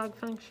natural log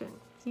function.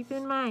 Keep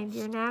in mind,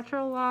 your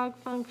natural log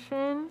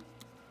function,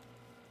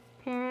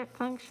 parent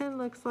function,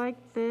 looks like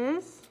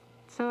this.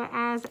 So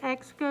as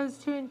x goes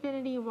to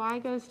infinity, y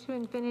goes to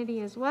infinity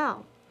as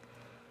well.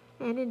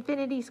 And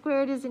infinity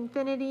squared is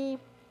infinity,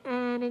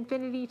 and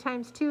infinity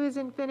times 2 is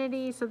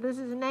infinity, so this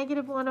is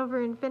 -1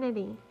 over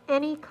infinity.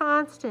 Any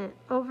constant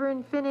over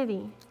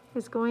infinity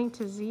is going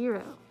to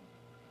 0.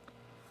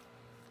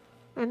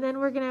 And then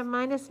we're going to have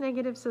minus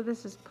negative, so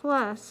this is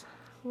plus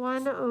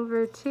 1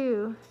 over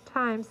 2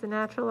 times the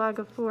natural log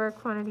of 4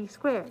 quantity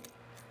squared.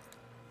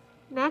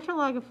 Natural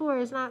log of 4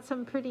 is not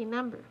some pretty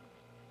number.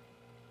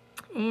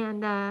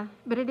 And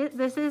but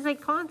this is a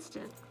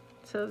constant.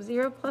 So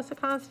 0 plus a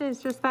constant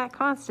is just that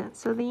constant.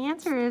 So the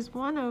answer is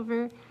 1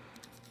 over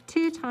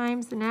 2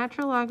 times the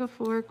natural log of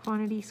 4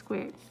 quantity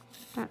squared.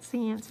 That's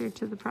the answer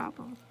to the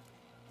problem.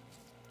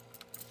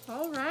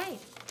 All right.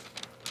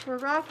 We're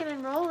rocking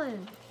and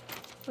rolling.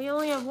 We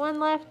only have one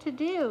left to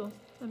do.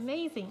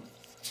 Amazing.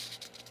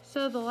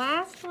 So the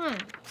last one,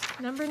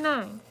 number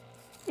 9,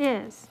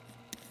 is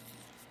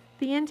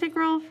the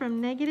integral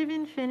from negative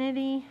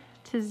infinity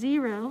to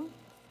 0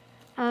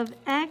 of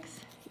x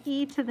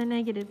e to the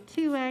negative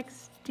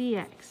 2x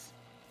dx.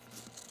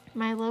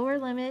 My lower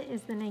limit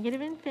is the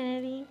negative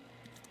infinity,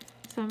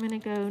 so I'm going to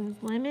go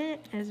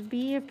limit as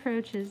b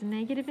approaches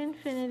negative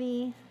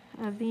infinity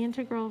of the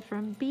integral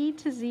from b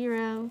to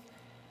 0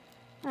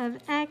 of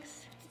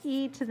x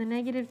e to the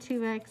negative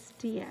 2x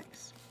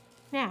dx.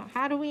 Now,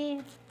 how do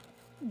we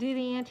do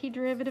the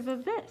antiderivative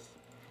of this?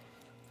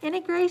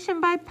 Integration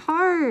by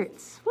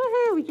parts.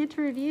 Woohoo, we get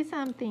to review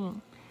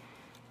something.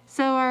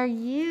 So our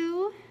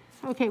u,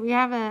 okay, we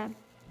have an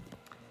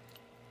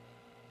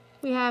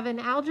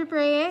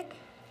algebraic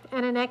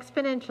and an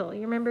exponential.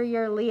 You remember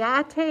your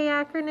LIATE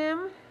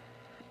acronym?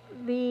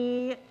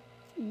 The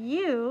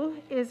u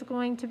is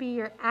going to be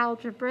your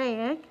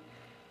algebraic,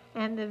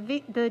 and the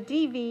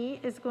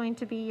dv is going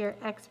to be your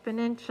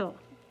exponential,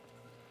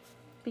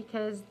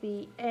 because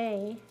the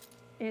a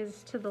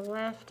is to the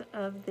left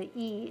of the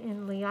e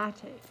in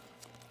LIATE.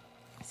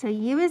 So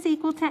u is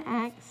equal to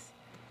x,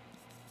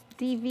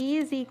 dv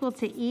is equal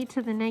to e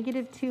to the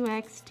negative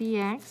 2x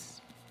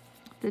dx.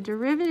 The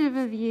derivative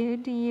of u,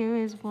 du,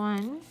 is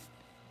 1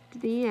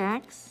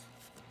 dx,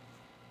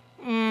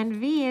 and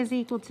v is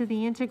equal to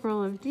the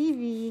integral of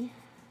dv,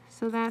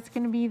 so that's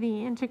going to be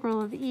the integral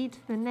of e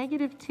to the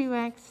negative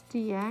 2x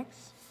dx.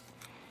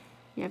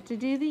 You have to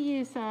do the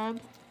u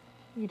sub.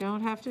 You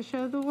don't have to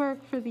show the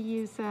work for the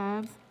u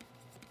sub,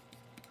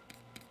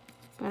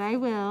 but I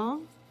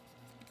will.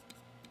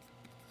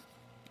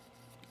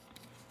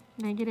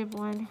 Negative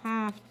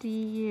 1/2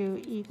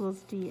 du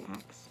equals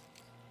dx.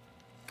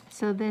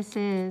 So this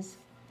is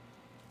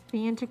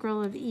the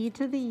integral of e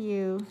to the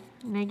u,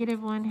 negative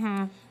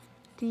 1/2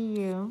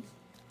 du.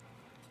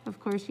 Of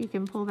course, you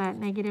can pull that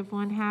negative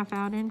 1/2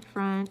 out in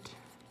front.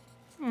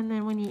 And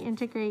then when you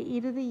integrate e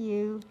to the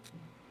u,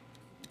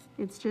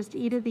 it's just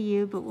e to the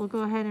u, but we'll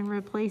go ahead and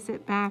replace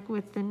it back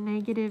with the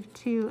negative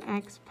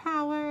 2x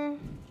power.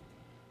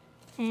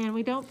 And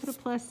we don't put a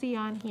plus c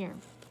on here.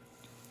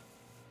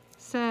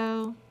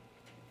 So,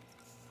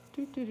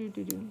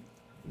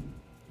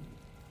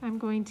 I'm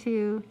going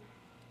to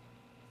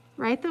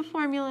write the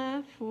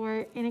formula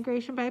for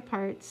integration by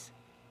parts.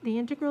 The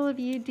integral of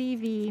u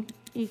dv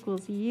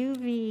equals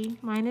uv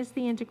minus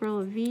the integral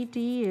of v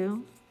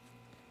du.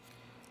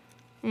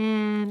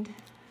 And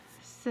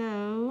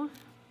so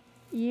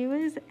u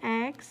is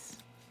x,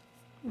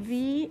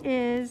 v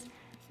is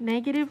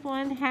negative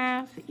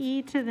 1/2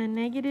 e to the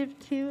negative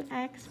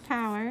 2x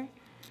power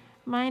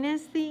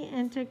minus the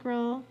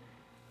integral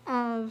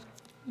of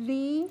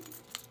v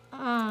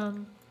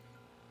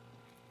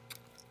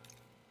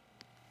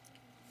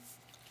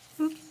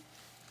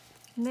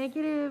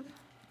negative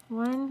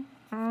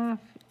 1/2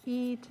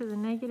 e to the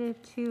negative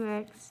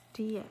 2x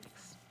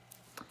dx.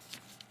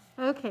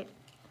 Okay,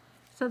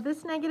 so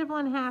this negative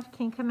 1/2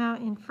 can come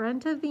out in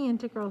front of the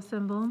integral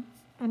symbol.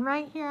 And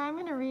right here, I'm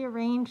going to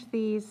rearrange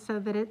these so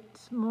that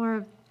it's more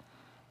of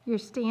your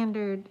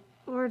standard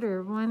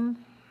order.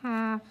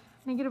 1/2,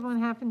 negative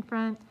 1/2 in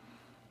front,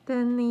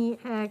 then the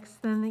x,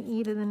 then the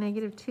e to the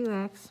negative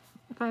 2x.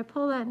 If I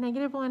pull that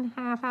negative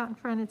 1/2 out in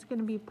front, it's going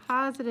to be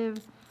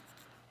positive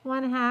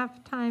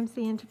 1/2 times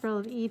the integral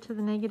of e to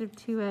the negative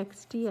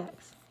 2x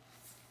dx.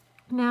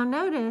 Now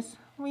notice,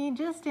 we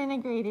just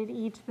integrated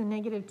e to the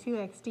negative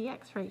 2x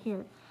dx right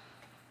here.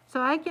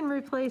 So I can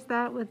replace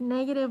that with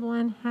negative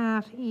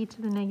 1/2 e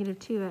to the negative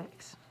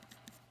 2x.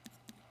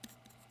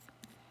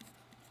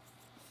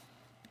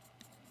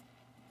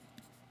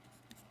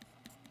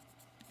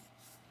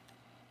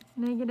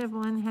 Negative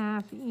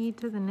 1/2 e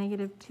to the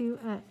negative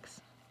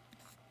 2x.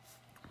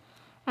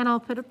 And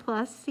I'll put a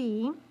plus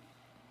c.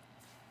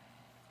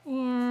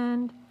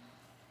 And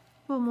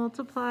we'll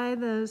multiply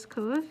those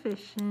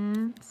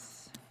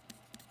coefficients.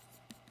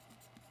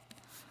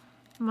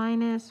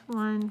 Minus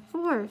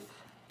 1/4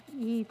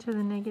 e to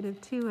the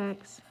negative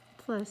 2x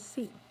plus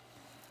c.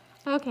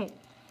 Okay,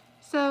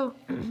 so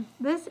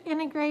this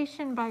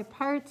integration by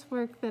parts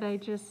work that I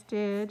just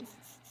did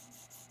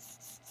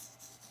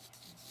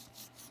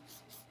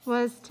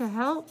was to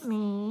help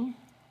me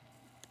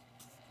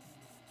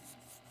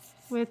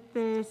with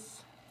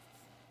this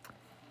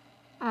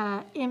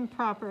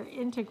improper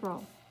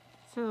integral.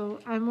 So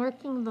I'm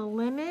working the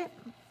limit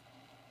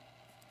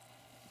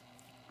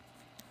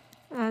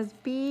as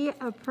b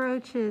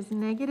approaches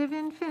negative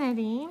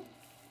infinity,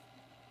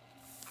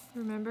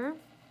 remember?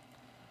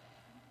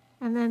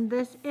 And then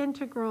this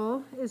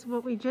integral is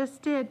what we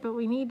just did, but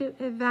we need to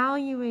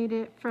evaluate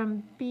it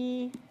from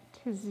b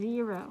to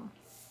 0.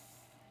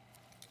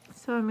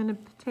 So I'm going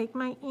to take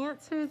my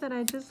answer that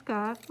I just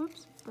got.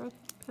 Oops, broke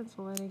the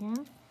pencil out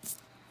again.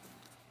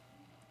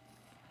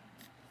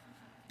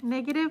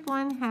 Negative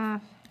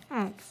 1/2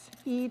 x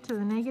e to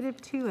the negative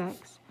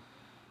 2x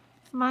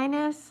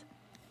minus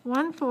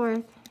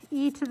 1/4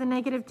 e to the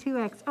negative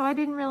 2x. Oh, I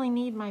didn't really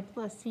need my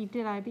plus c,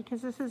 did I?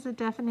 Because this is a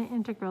definite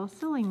integral.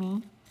 Silly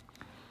me.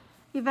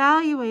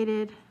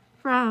 Evaluated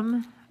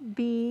from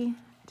b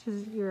to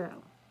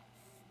 0.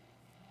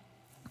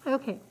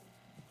 Okay,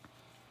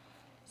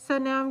 so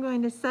now I'm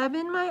going to sub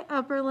in my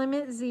upper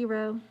limit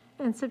 0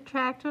 and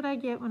subtract what I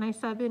get when I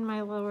sub in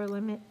my lower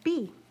limit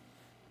b.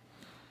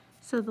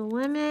 So the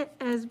limit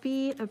as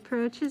b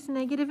approaches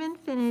negative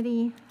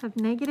infinity of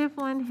negative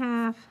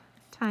 1/2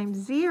 times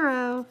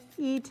 0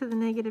 e to the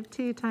negative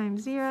 2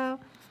 times 0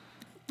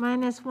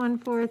 minus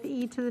 1/4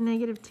 e to the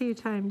negative 2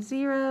 times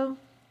 0.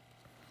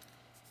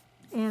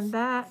 And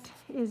that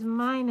is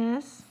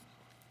minus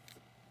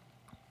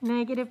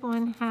negative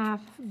 1/2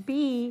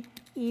 b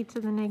e to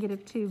the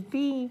negative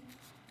 2b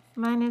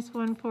minus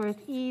 1/4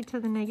 e to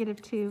the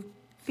negative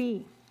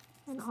 2b.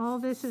 And all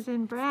this is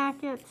in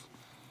brackets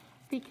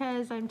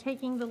because I'm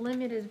taking the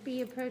limit as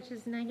b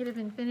approaches negative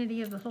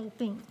infinity of the whole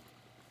thing.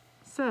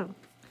 So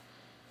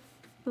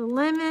the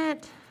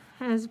limit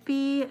as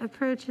b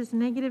approaches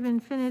negative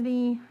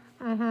infinity,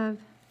 I have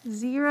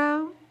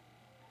 0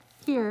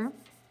 here.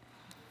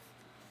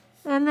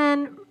 And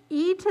then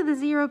e to the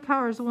 0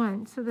 power is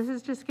 1, so this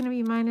is just going to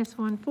be minus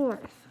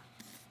 1/4.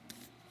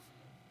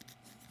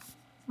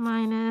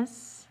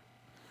 Minus,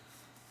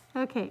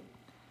 okay,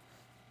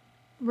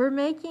 we're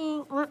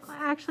making,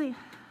 actually,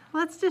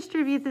 let's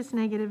distribute this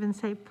negative and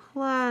say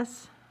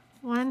plus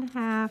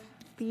 1/2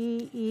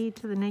 b e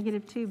to the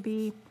negative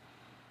 2b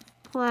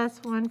plus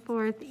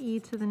 1/4 e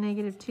to the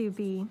negative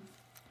 2b.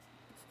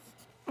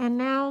 And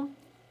now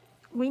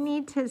we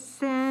need to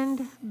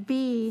send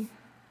b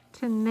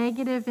to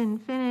negative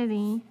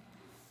infinity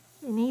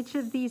in each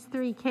of these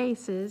 3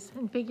 cases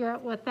and figure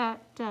out what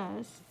that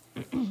does.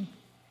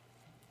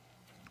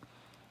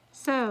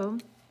 So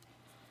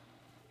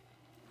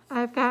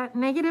I've got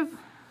negative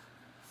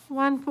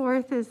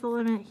 1/4 is the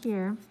limit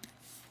here.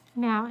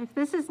 Now, if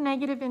this is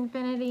negative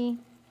infinity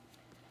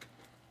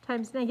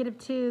times negative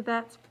 2,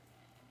 that's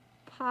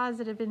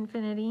positive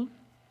infinity.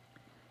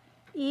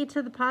 E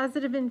to the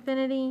positive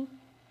infinity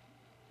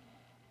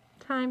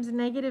times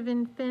negative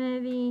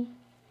infinity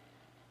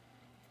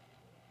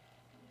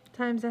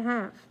times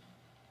 1/2.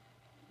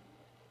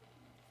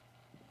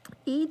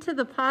 E to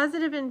the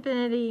positive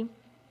infinity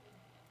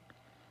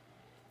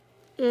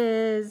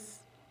is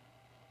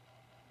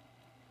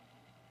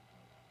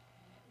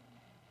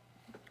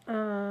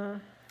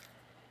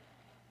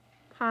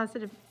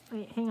positive,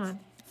 wait, hang on.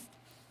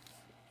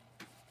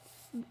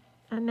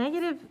 A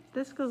negative,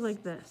 this goes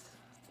like this.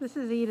 This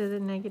is e to the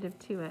negative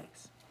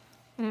 2x.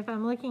 And if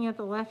I'm looking at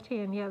the left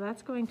hand, yeah,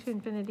 that's going to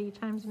infinity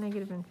times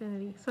negative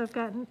infinity. So I've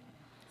got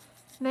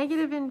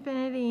negative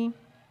infinity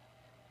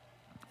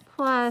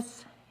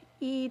plus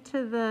e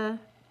to the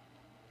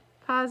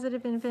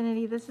positive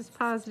infinity. This is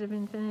positive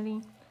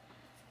infinity.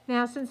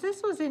 Now, since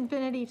this was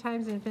infinity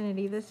times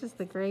infinity, this is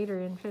the greater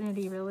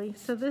infinity, really.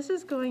 So this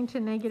is going to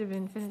negative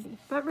infinity.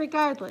 But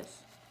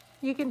regardless,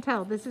 you can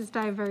tell this is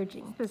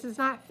diverging. This is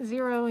not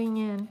zeroing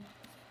in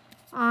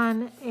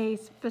on a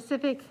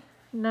specific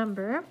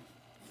number.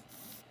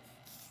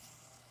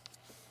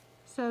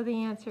 So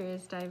the answer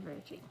is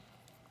diverging.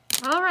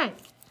 All right.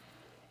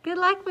 Good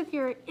luck with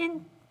your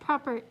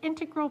improper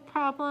integral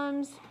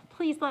problems.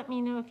 Please let me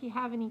know if you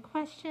have any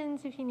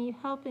questions, if you need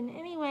help in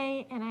any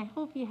way, and I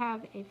hope you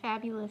have a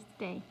fabulous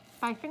day.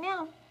 Bye for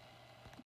now.